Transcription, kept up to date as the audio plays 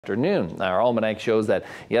Afternoon. Our almanac shows that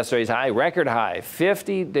yesterday's high, record high,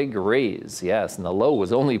 50 degrees. Yes, and the low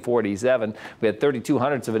was only 47. We had 32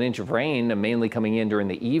 hundredths of an inch of rain, mainly coming in during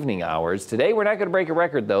the evening hours. Today, we're not going to break a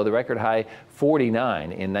record, though. The record high,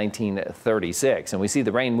 49 in 1936. And we see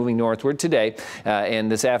the rain moving northward today.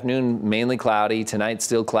 And this afternoon, mainly cloudy. Tonight,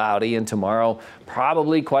 still cloudy. And tomorrow,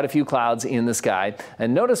 probably quite a few clouds in the sky.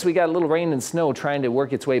 And notice we got a little rain and snow trying to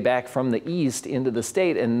work its way back from the east into the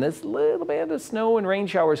state. And this little band of snow and rain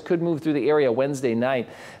showers could move through the area Wednesday night.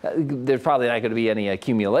 There's probably not going to be any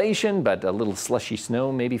accumulation, but a little slushy snow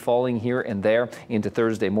maybe falling here and there into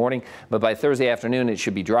Thursday morning. But by Thursday afternoon, it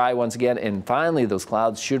should be dry once again. And finally, those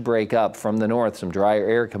clouds should break up from the north. Some drier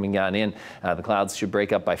air coming on in. The clouds should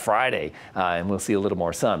break up by Friday, and we'll see a little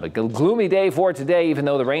more sun. But gloomy day for today, even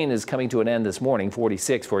though the rain is coming to an end this morning.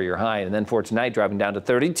 46 for your high. And then for tonight, dropping down to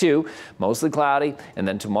 32, mostly cloudy. And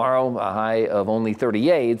then tomorrow, a high of only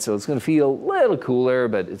 38. So it's going to feel a little cooler,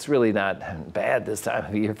 but it's really not bad this time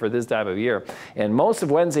of year for this time of year. And most of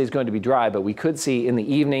Wednesday is going to be dry, but we could see in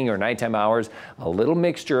the evening or nighttime hours a little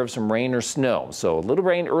mixture of some rain or snow. So a little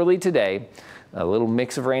rain early today, a little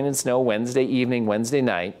mix of rain and snow Wednesday evening, Wednesday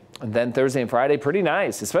night. And then Thursday and Friday, pretty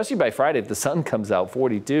nice, especially by Friday if the sun comes out,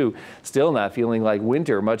 42. Still not feeling like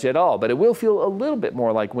winter much at all, but it will feel a little bit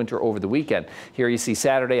more like winter over the weekend. Here you see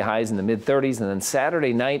Saturday highs in the mid-30s, and then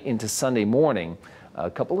Saturday night into Sunday morning.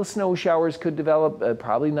 A couple of snow showers could develop,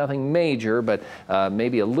 probably nothing major, but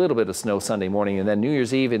maybe a little bit of snow Sunday morning. And then New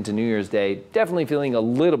Year's Eve into New Year's Day, definitely feeling a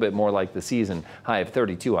little bit more like the season. High of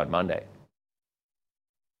 32 on Monday.